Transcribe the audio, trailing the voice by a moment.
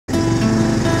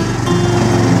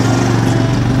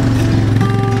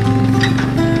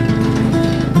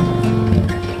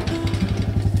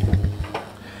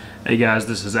Hey guys,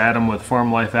 this is Adam with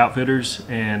Farm Life Outfitters,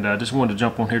 and I just wanted to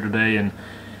jump on here today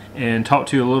and talk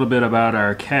to you a little bit about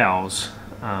our cows.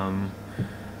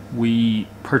 We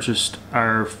purchased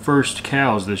our first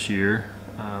cows this year,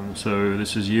 so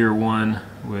this is year one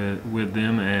with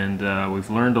them, and we've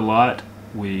learned a lot.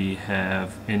 We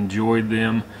have enjoyed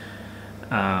them.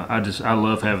 I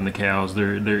love having the cows.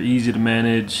 They're easy to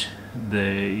manage.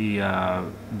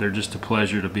 They're just a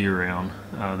pleasure to be around.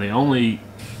 The only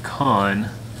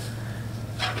con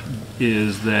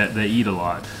is that they eat a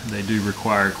lot. They do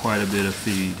require quite a bit of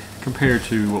feed compared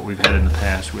to what we've had in the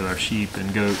past with our sheep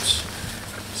and goats.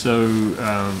 So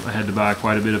I had to buy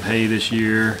quite a bit of hay this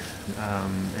year,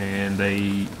 and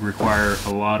they require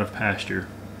a lot of pasture.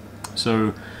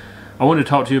 So I wanted to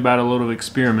talk to you about a little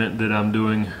experiment that I'm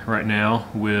doing right now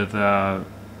with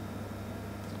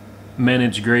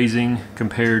managed grazing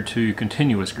compared to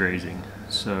continuous grazing.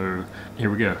 So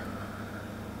here we go.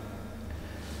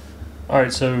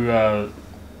 Alright, so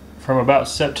from about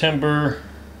September,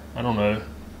 I don't know,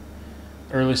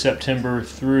 early September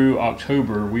through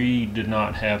October, we did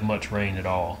not have much rain at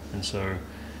all. And so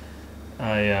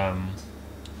I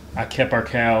kept our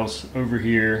cows over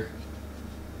here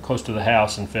close to the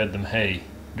house and fed them hay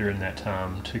during that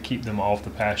time to keep them off the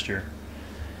pasture.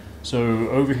 So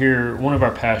over here, one of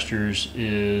our pastures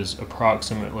is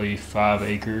approximately 5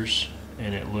 acres,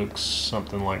 and it looks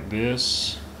something like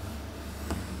this.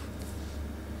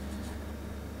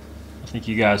 I think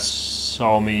you guys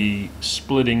saw me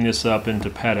splitting this up into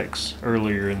paddocks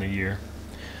earlier in the year.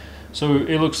 So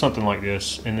it looks something like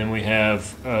this, and then we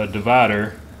have a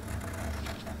divider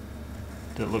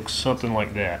that looks something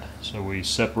like that. So we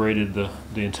separated the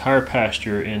entire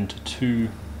pasture into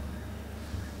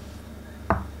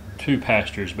two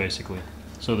pastures basically.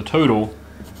 So the total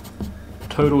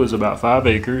is about 5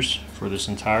 acres for this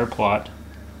entire plot.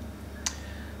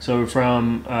 So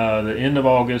from the end of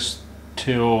August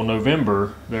till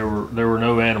November, there were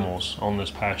no animals on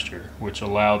this pasture, which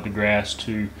allowed the grass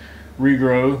to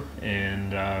regrow.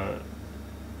 And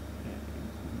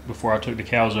before I took the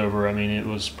cows over, I mean, it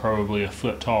was probably a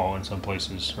foot tall in some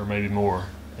places, or maybe more,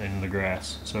 in the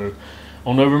grass. So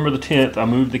on November the 10th, I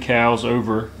moved the cows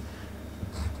over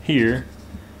here,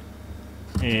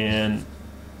 and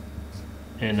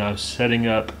I'm setting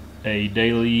up a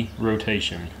daily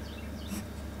rotation,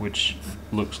 which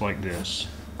looks like this.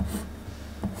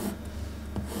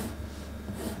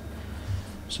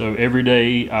 So every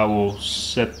day I will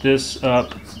set this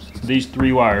up. These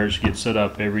 3 wires get set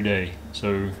up every day.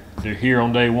 So they're here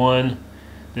on day 1,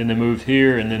 then they moved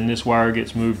here, and then this wire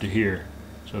gets moved to here.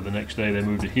 So the next day they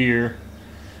move to here,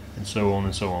 and so on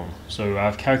and so on. So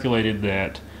I've calculated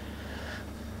that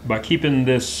by keeping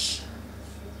these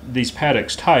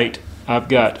paddocks tight, I've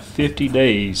got 50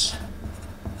 days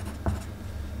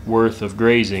worth of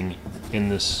grazing in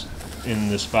this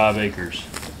 5 acres.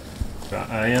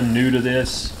 I am new to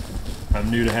this. I'm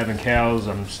new to having cows.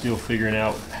 I'm still figuring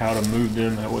out how to move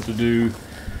them, what to do.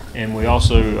 And we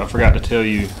also, I forgot to tell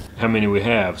you how many we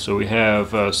have. So we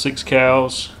have 6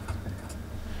 cows.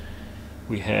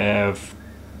 We have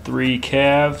 3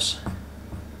 calves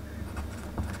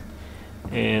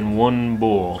and 1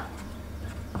 bull.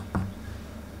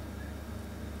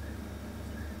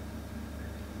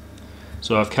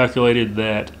 So I've calculated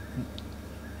that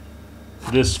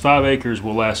this 5 acres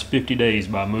will last 50 days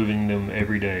by moving them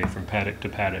every day from paddock to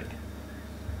paddock.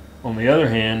 On the other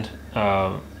hand,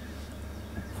 and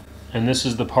this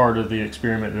is the part of the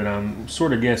experiment that I'm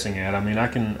sort of guessing at. I mean, I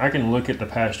can look at the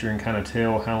pasture and kind of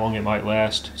tell how long it might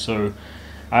last. So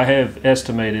I have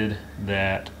estimated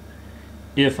that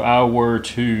if I were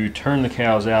to turn the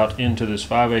cows out into this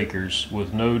 5 acres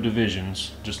with no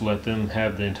divisions, just let them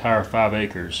have the entire 5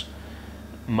 acres,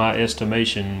 my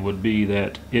estimation would be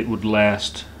that it would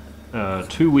last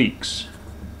 2 weeks.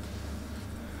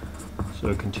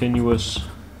 So continuous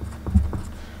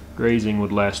grazing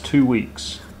would last 2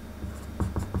 weeks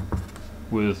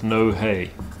with no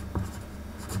hay.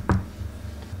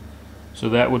 So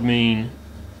that would mean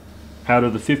out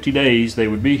of the 50 days they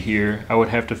would be here, I would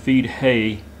have to feed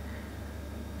hay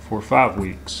for 5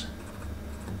 weeks.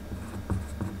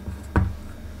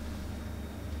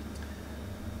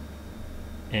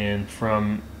 And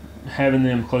from having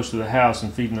them close to the house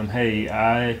and feeding them hay,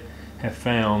 I have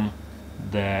found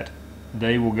that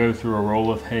they will go through a roll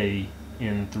of hay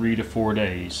in 3 to 4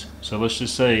 days. So let's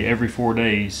just say every 4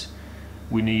 days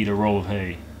we need a roll of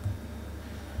hay.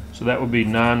 So that would be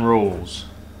 9 rolls.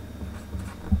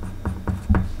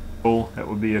 That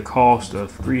would be a cost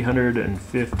of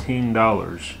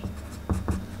 $315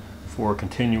 for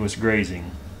continuous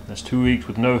grazing. That's 2 weeks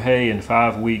with no hay and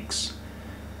 5 weeks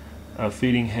of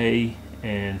feeding hay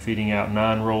and feeding out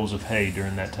 9 rolls of hay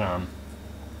during that time.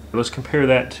 Let's compare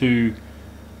that to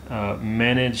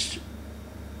managed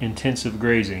intensive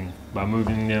grazing by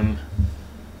moving them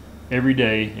every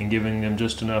day and giving them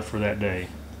just enough for that day.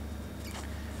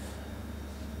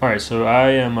 Alright, so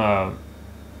I am,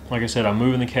 like I said, I'm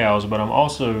moving the cows, but I'm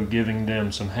also giving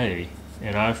them some hay.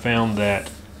 And I found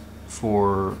that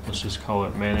for, let's just call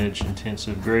it managed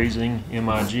intensive grazing,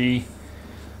 MIG,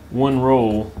 1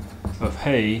 roll of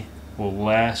hay will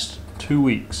last 2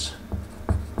 weeks.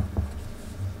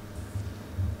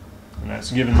 And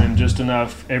that's giving them just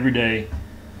enough every day,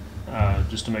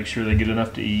 just to make sure they get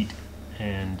enough to eat.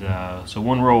 And so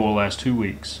 1 roll will last 2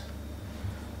 weeks.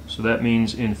 So that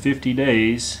means in 50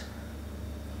 days,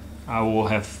 I will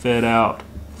have fed out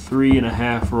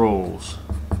 3.5 rolls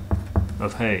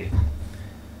of hay.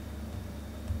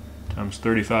 Times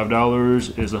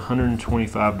 $35 is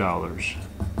 $125.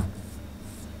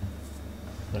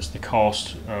 That's the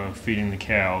cost of feeding the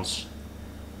cows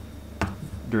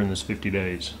during this 50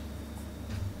 days.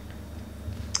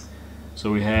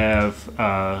 So we have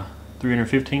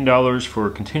 $315 for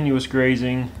continuous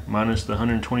grazing minus the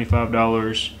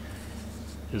 $125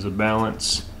 is a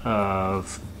balance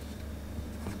of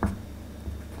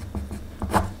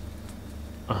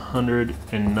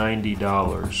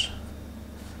 $190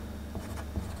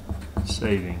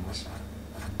 savings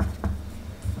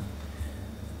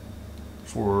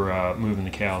for moving the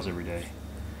cows every day.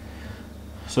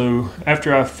 So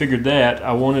after I figured that,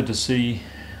 I wanted to see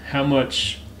how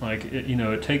much,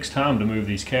 it takes time to move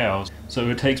these cows. So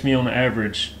it takes me on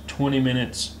average 20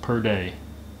 minutes per day.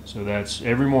 So that's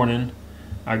every morning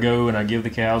I go and I give the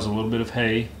cows a little bit of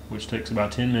hay, which takes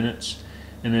about 10 minutes.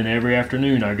 And then every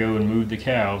afternoon I go and move the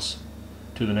cows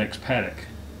to the next paddock,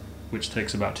 which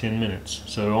takes about 10 minutes.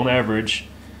 So on average,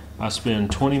 I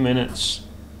spend 20 minutes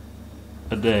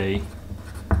a day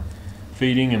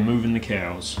feeding and moving the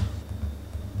cows.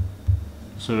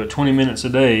 So at 20 minutes a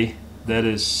day, that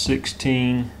is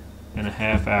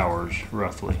 16.5 hours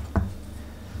roughly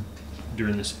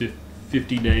during this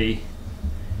 50-day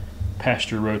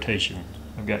pasture rotation.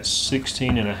 I've got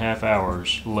 16.5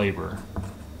 hours labor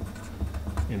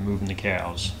in moving the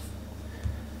cows.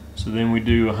 So then we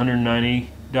do $190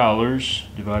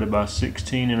 divided by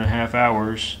 16.5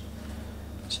 hours.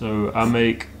 So I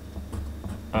make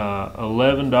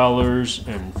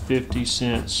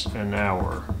 $11.50 an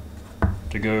hour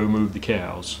to go move the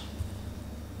cows.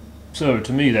 So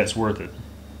to me, that's worth it.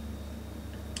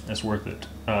 That's worth it.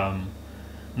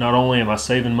 Not only am I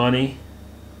saving money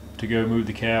to go move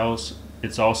the cows,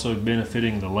 it's also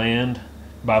benefiting the land.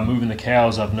 By moving the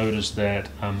cows, I've noticed that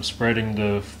I'm spreading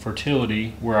the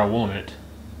fertility where I want it.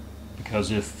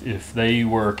 Because if they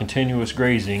were continuous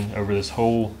grazing over this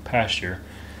whole pasture,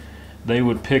 they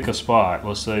would pick a spot.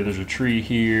 Let's say there's a tree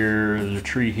here, there's a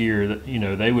tree here.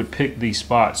 They would pick these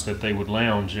spots that they would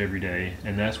lounge every day,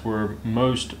 and that's where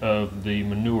most of the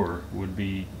manure would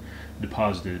be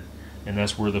deposited, and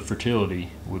that's where the fertility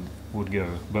would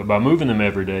go. But by moving them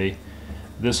every day,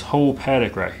 this whole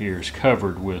paddock right here is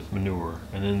covered with manure,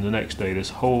 and then the next day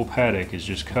this whole paddock is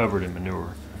just covered in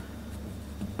manure,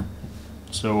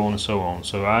 so on and so on.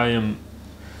 So I am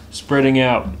spreading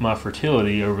out my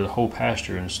fertility over the whole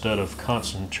pasture instead of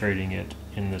concentrating it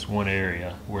in this one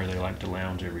area where they like to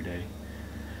lounge every day.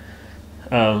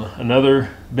 Another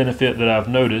benefit that I've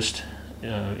noticed,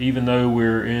 even though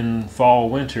we're in fall,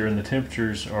 winter, and the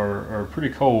temperatures are pretty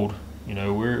cold,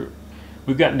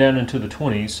 we've gotten down into the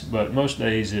 20s, but most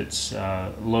days it's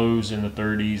lows in the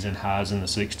 30s and highs in the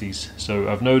 60s. So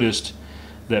I've noticed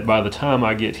that by the time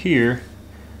I get here,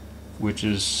 which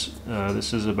is,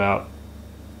 this is about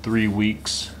 3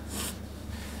 weeks,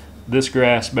 this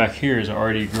grass back here is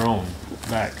already grown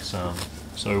back some.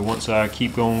 So once I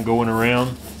keep going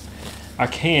around, I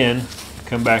can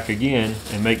come back again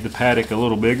and make the paddock a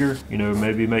little bigger,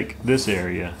 maybe make this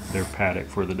area their paddock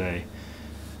for the day.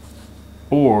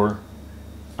 Or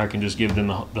I can just give them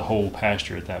the whole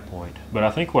pasture at that point. But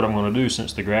I think what I'm going to do,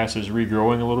 since the grass is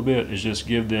regrowing a little bit, is just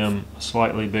give them a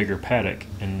slightly bigger paddock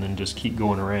and then just keep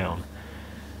going around.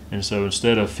 And so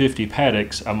instead of 50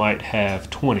 paddocks, I might have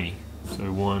 20.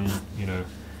 So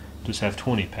just have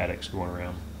 20 paddocks going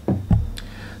around.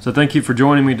 So thank you for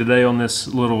joining me today on this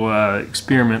little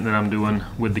experiment that I'm doing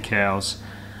with the cows.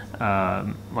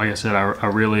 Like I said, I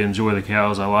really enjoy the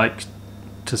cows. I like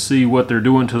to see what they're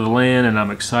doing to the land, and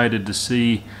I'm excited to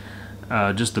see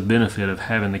just the benefit of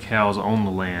having the cows on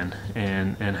the land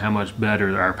and how much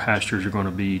better our pastures are going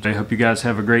to be. I hope you guys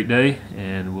have a great day,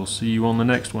 and we'll see you on the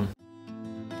next one.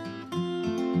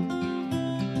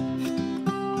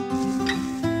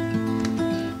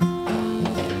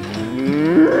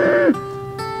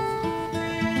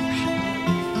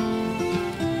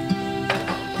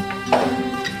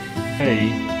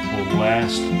 will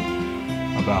last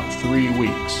about 3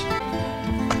 weeks.